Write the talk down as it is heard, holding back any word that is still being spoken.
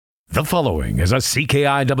The following is a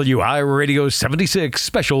CKIWI Radio 76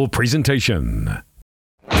 special presentation.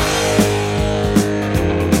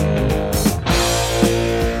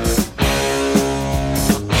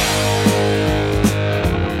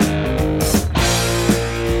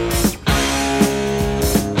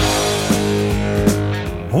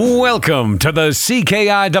 Welcome to the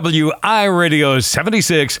CKIWI Radio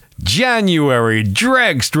 76 January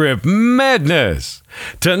Drag Strip Madness.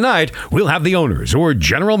 Tonight, we'll have the owners or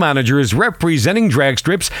general managers representing drag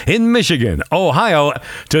strips in Michigan, Ohio,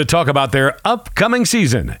 to talk about their upcoming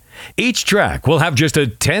season. Each track will have just a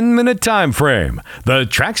 10-minute time frame. The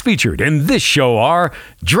tracks featured in this show are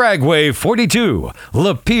Dragway 42,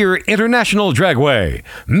 Lapeer International Dragway,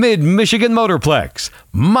 Mid-Michigan Motorplex,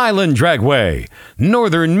 Milan Dragway,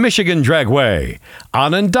 Northern Michigan Dragway,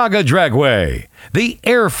 Onondaga Dragway, the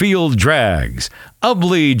Airfield Drags,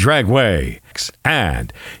 Ubly Dragway,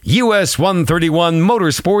 and US 131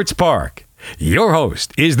 Motorsports Park. Your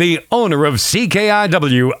host is the owner of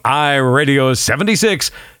CKIWI Radio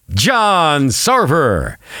 76, John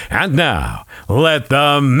Sarver. And now, let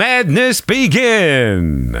the madness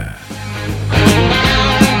begin.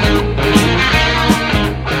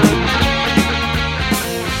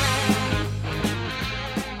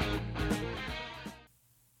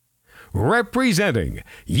 Representing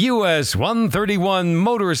US 131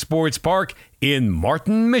 Motorsports Park in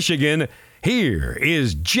Martin, Michigan, here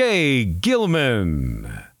is Jay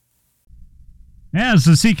Gilman. As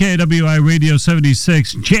the CKWI Radio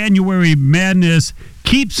 76 January Madness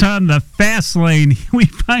keeps on the fast lane, we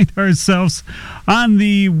find ourselves on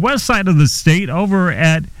the west side of the state over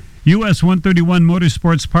at US 131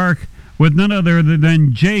 Motorsports Park with none other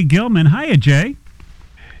than Jay Gilman. Hiya, Jay.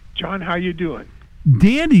 John, how you doing?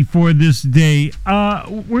 Dandy for this day.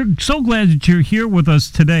 We're so glad that you're here with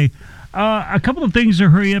us today. A couple of things to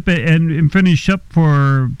hurry up and finish up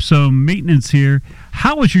for some maintenance here.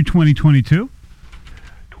 How was your 2022?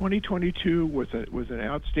 2022 was an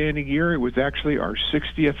outstanding year. It was actually our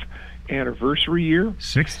 60th anniversary year.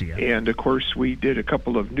 60th. And, of course, we did a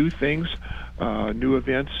couple of new things, new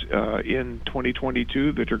events in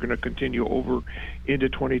 2022 that are going to continue over into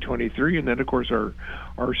 2023. And then, of course, our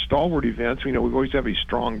stalwart events. You know, we always have a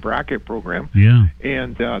strong bracket program. Yeah.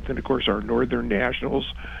 And then, of course, our Northern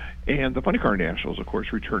Nationals and the Funny Car Nationals, of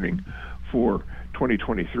course, returning for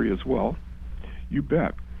 2023 as well. You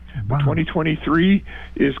bet. Wow. 2023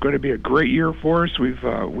 is going to be a great year for us. We've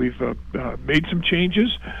made some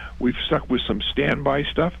changes. We've stuck with some standby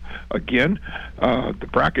stuff. Again, the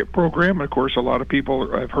bracket program. Of course, a lot of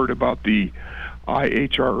people have heard about the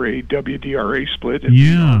IHRA WDRA split. And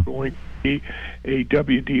yeah. Going to be a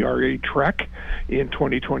WDRA Trek in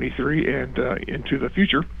 2023 and into the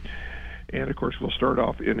future. And of course, we'll start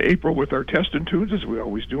off in April with our test and tunes, as we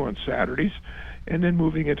always do on Saturdays. And then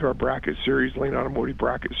moving into our bracket series, Lane Automotive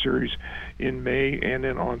Bracket Series in May, and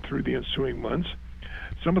then on through the ensuing months.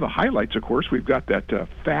 Some of the highlights, of course, we've got that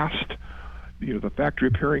fast, the factory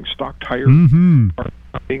appearing stock tires are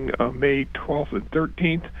coming May 12th and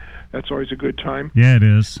 13th. That's always a good time. Yeah, it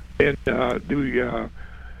is. And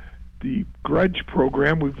the Grudge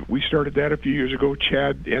program, we started that a few years ago.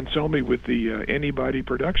 Chad Anselmi with the Anybody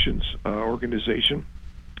Productions organization.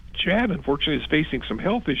 Chad, unfortunately, is facing some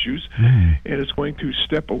health issues and is going to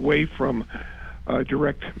step away from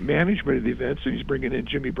direct management of the events, and he's bringing in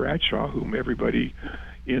Jimmy Bradshaw, whom everybody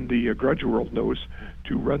in the Grudge world knows,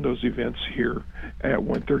 to run those events here at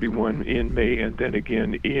 131 in May and then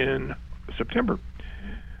again in September.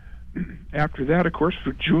 After that, of course,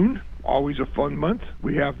 for June, always a fun month,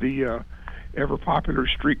 we have the ever-popular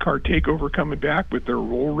Streetcar Takeover coming back with their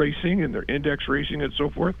roll racing and their index racing and so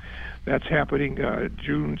forth. That's happening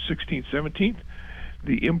June 16th, 17th.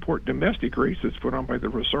 The import domestic race that's put on by the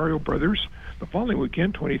Rosario brothers the following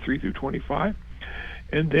weekend, 23 through 25.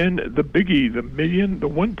 And then the biggie, the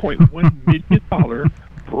 $1.1 million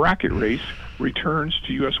bracket race returns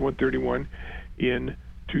to US 131 in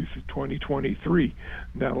 2023.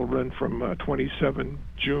 That'll run from 27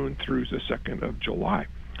 June through the 2nd of July.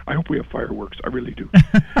 I hope we have fireworks. I really do.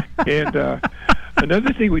 And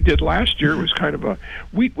another thing we did last year was kind of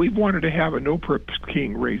we wanted to have a no prep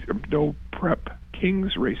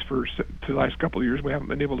kings race for the last couple of years. We haven't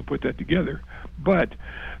been able to put that together. But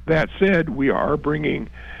that said, we are bringing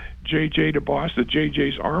JJ to Boss, the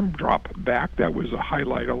JJ's Arm Drop back. That was a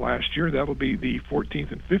highlight of last year. That'll be the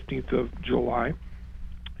 14th and 15th of July.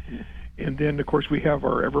 And then, of course, we have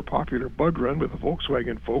our ever-popular Bug Run with the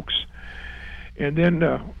Volkswagen folks. And then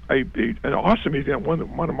an awesome event,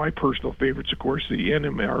 one of my personal favorites, of course, the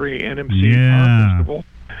NMRA NMC Car Festival,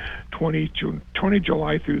 20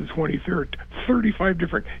 July through the 23rd. 35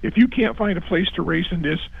 different. If you can't find a place to race in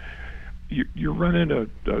this, you're running a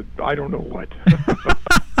I don't know what.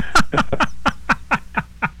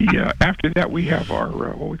 Yeah. After that, we have our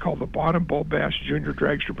what we call the Bottom Bulb Bass Junior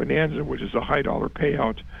Dragster Bonanza, which is a high dollar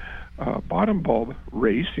payout bottom bulb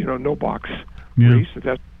race. No box race.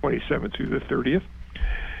 That's 27th through the 30th,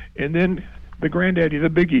 and then the granddaddy, the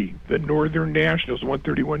biggie, the Northern Nationals,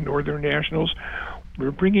 131 Northern Nationals.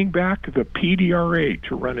 We're bringing back the PDRA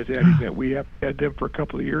to run at that event. We have had them for a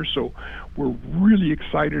couple of years, so we're really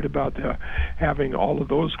excited about having all of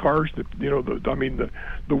those cars. The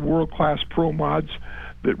world-class pro mods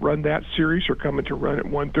that run that series are coming to run at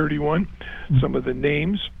 131. Some of the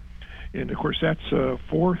names, and of course that's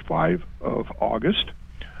 4, 5 of August.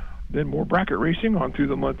 Then more bracket racing on through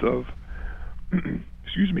the month of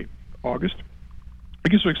August. I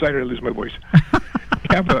get so excited I lose my voice.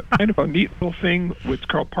 We have a kind of a neat little thing it's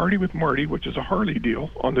called Party with Marty, which is a Harley deal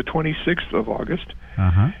on the 26th of August.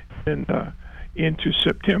 And into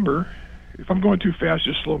September. If I'm going too fast,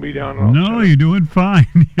 just slow me down. No, you're doing fine.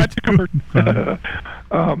 That's covered. The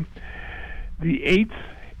 8th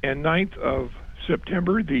and 9th of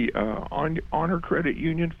September, the Honor Credit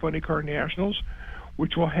Union Funny Car Nationals,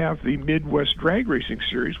 which will have the Midwest Drag Racing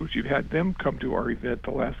Series, which you've had them come to our event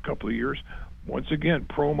the last couple of years. Once again,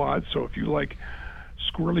 pro mods. So if you like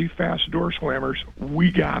squirrely fast door slammers,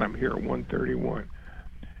 we got them here at 131.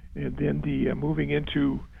 And then the moving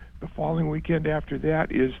into the following weekend after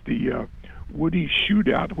that is the Woody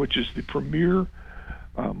Shootout, which is the premier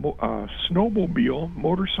snowmobile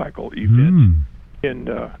motorcycle event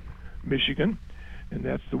in Michigan, and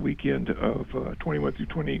that's the weekend of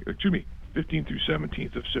 15th through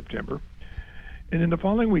 17th of September. And then the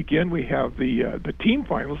following weekend we have the team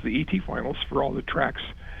finals, the ET finals for all the tracks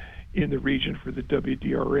in the region for the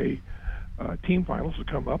WDRA team finals to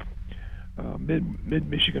come up.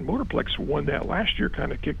 Mid-Michigan Motorplex won that last year,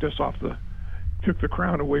 kind of kicked us off took the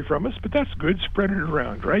crown away from us, but that's good, spread it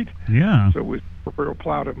around, right? Yeah. So we're real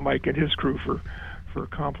proud of Mike and his crew for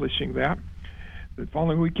accomplishing that. The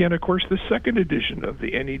following weekend, of course, the second edition of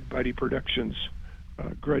the Anybody Productions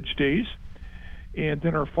Grudge Days, and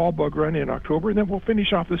then our fall bug run in October, and then we'll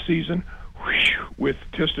finish off the season with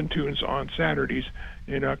Tiston Tunes on Saturdays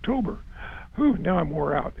in October. Whew, now I'm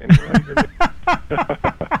wore out.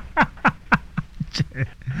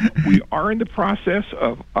 We are in the process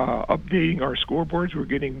of updating our scoreboards. We're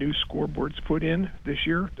getting new scoreboards put in this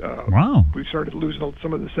year. Wow. We started losing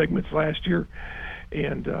some of the segments last year,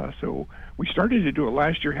 and so we started to do it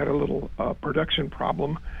last year, had a little production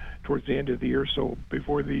problem towards the end of the year. So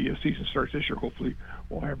before the season starts this year, hopefully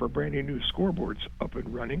we'll have our brand new scoreboards up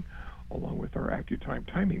and running, along with our AccuTime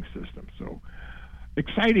timing system. So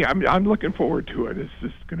exciting. I'm looking forward to it.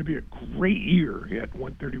 It's going to be a great year at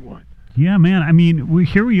 131. Yeah, man. I mean,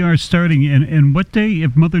 here we are starting. And what day,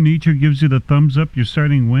 if Mother Nature gives you the thumbs up, you're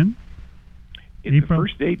starting when? The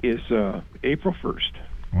first date is April 1st.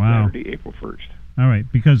 Wow. Saturday, April 1st. All right,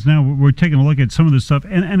 because now we're taking a look at some of the stuff.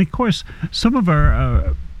 And of course, some of our,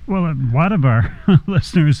 a lot of our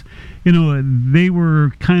listeners, they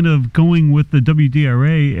were kind of going with the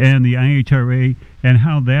WDRA and the IHRA and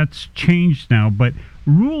how that's changed now. But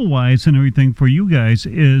rule-wise and everything for you guys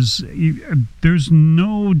is there's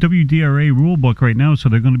no WDRA rule book right now, so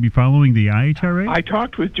they're going to be following the IHRA? I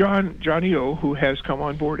talked with Johnny O, who has come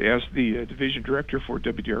on board as the division director for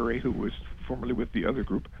WDRA, who was formerly with the other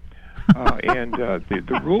group. And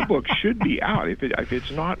the rule book should be out. If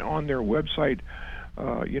it's not on their website,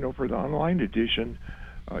 for the online edition,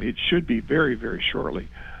 it should be very, very shortly.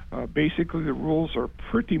 Basically, the rules are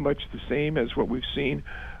pretty much the same as what we've seen.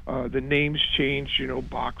 The names change,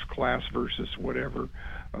 box, class versus whatever,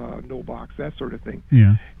 no box, that sort of thing.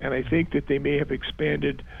 Yeah. And I think that they may have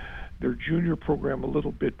expanded their junior program a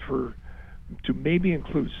little bit to maybe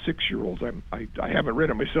include 6-year-olds. I haven't read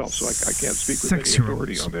it myself, so I can't speak with any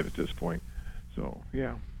authority on that at this point. So,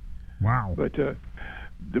 yeah. Wow. But the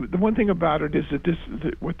one thing about it is that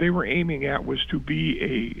what they were aiming at was to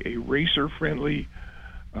be a racer-friendly,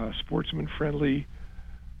 sportsman-friendly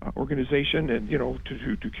organization, and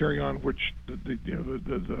to carry on which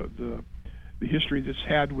the history that's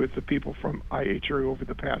had with the people from IHRA over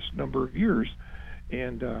the past number of years,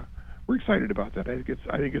 and we're excited about that. I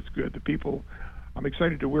think it's good. The people, I'm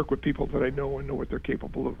excited to work with people that I know and know what they're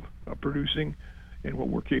capable of producing, and what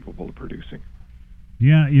we're capable of producing.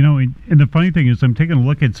 Yeah, and the funny thing is, I'm taking a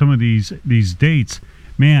look at some of these dates.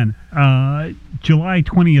 Man, July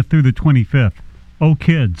 20th through the 25th. Oh,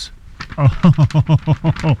 kids.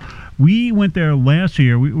 Oh, we went there last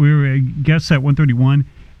year. We were guests at 131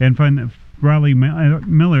 and found Raleigh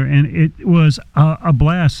Miller, and it was a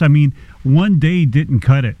blast. I mean, one day didn't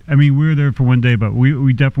cut it. I mean, we were there for one day, but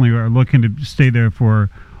we definitely are looking to stay there for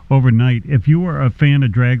overnight. If you are a fan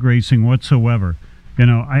of drag racing whatsoever,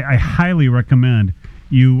 I highly recommend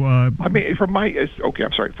you. I mean, from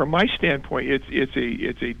my standpoint,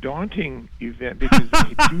 it's a daunting event because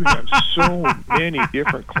they do have so many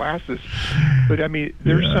different classes. But I mean,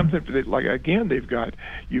 there's something that, like, again,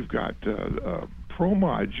 you've got pro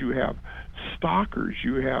mods, you have stockers,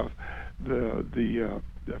 you have the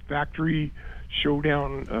factory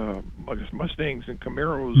showdown Mustangs and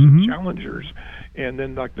Camaros and Challengers, and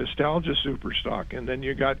then like nostalgia super stock, and then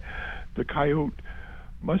you got the Coyote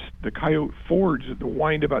Fords that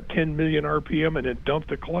wind about 10 million RPM and then dump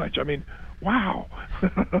the clutch. I mean, wow.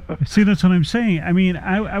 See, that's what I'm saying. I mean,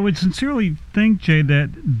 I would sincerely think, Jay, that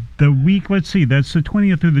the week, let's see, that's the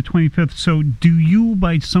 20th through the 25th. So do you,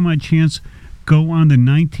 by some odd chance, go on the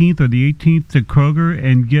 19th or the 18th to Kroger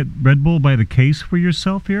and get Red Bull by the case for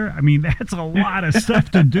yourself here? I mean, that's a lot of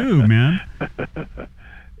stuff to do, man.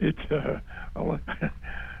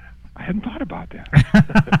 I hadn't thought about that.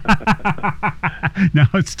 Now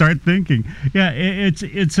start thinking. Yeah,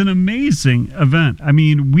 it's an amazing event. I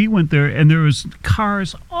mean, we went there and there was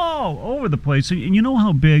cars all over the place. And you know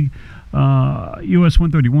how big US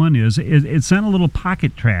 131 is? It's on a little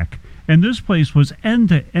pocket track. And this place was end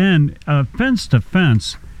to end, fence to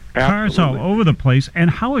fence, cars all over the place. And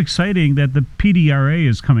how exciting that the PDRA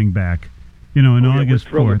is coming back, in August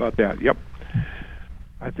 4th. We're thrilled about that. Yep.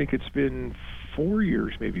 I think it's been 4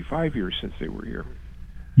 years, maybe 5 years since they were here.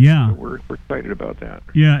 Yeah. So we're excited about that.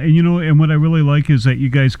 Yeah, and and what I really like is that you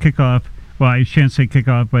guys kick off, well, I shan't say kick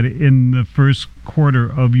off, but in the first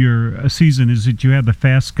quarter of your season is that you have the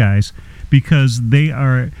Fast Guys, because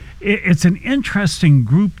it's an interesting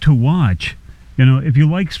group to watch. If you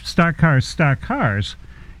like stock cars,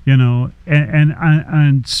 and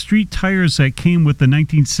on street tires that came with the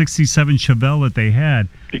 1967 Chevelle that they had.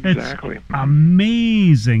 Exactly. It's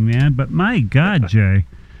amazing, man. But my God, Jay,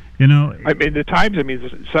 I mean, the times,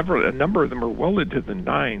 a number of them are well into the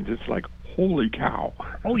nines. It's like, holy cow.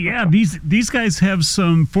 Oh, yeah. These guys have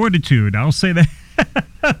some fortitude. I'll say that.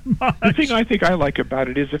 The thing I think I like about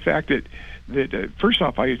it is the fact that first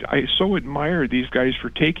off, I so admire these guys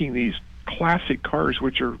for taking these classic cars,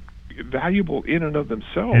 which are valuable in and of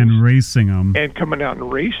themselves, and racing them, and coming out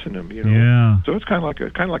and racing them. Yeah. So it's kind of like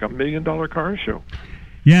a $1 million car show.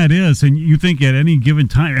 Yeah, it is. And you think at any given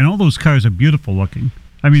time, and all those cars are beautiful looking.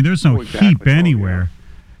 I mean, there's no heap anywhere.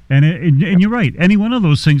 Yeah. And you're right. Any one of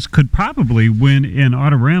those things could probably win in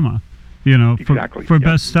Autorama, for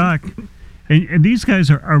best stock. And these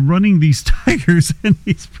guys are running these tires and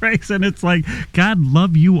these brakes, and it's like, God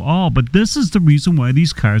love you all. But this is the reason why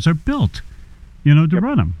these cars are built, to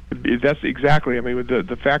run them. That's exactly. I mean, with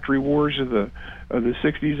the factory wars of the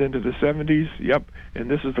 60s into the 70s, yep. And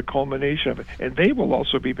this is the culmination of it. And they will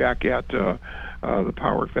also be back at the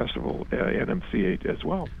Power Festival NMC8 as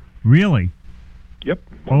well. Really? Yep.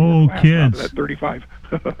 Oh, kids. At 35.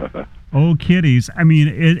 Oh, kiddies. I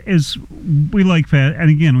mean, we like fast, and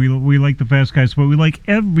again, we like the Fast Guys, but we like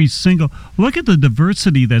every single, look at the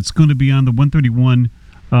diversity that's going to be on the 131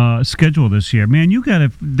 schedule this year. Man,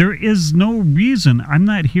 there is no reason, I'm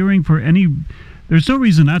not hearing there's no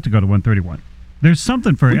reason not to go to 131. There's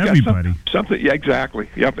something for everybody. Something, yeah, exactly.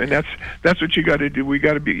 Yep, and that's what you got to do.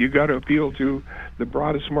 You got to appeal to the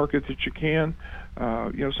broadest market that you can.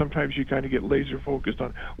 Sometimes you kind of get laser focused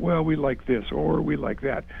on, well, we like this or we like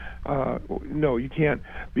that. No, you can't,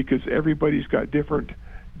 because everybody's got different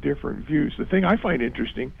views. The thing I find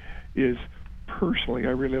interesting is, personally,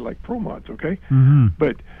 I really like Pro Mods. Okay,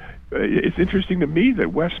 but it's interesting to me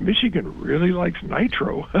that West Michigan really likes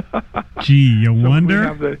nitro. Gee, you wonder. We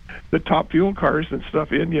have the top fuel cars and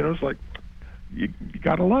stuff in. It's like, you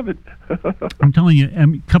gotta love it. I'm telling you,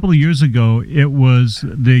 a couple of years ago, it was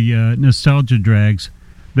the nostalgia drags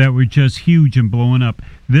that were just huge and blowing up.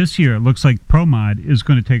 This year, it looks like Pro Mod is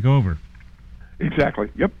going to take over. Exactly.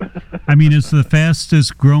 Yep. I mean, it's the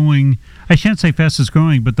fastest growing. I shan't say fastest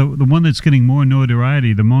growing, but the one that's getting more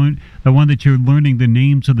notoriety, the one that you're learning the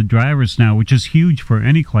names of the drivers now, which is huge for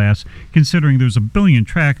any class, considering there's a billion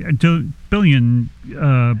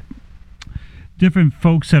different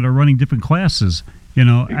folks that are running different classes.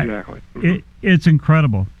 Exactly. It's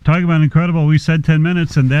incredible. Talking about incredible, we said 10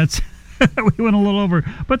 minutes, and that's we went a little over.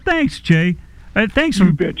 But thanks, Jay. Thanks.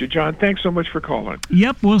 You betcha, John. Thanks so much for calling.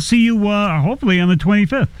 Yep, we'll see you hopefully on the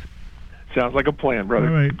 25th. Sounds like a plan, brother.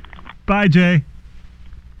 All right. Bye, Jay.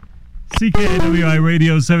 CKWI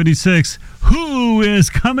Radio 76. Who is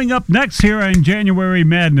coming up next here on January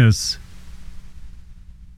Madness?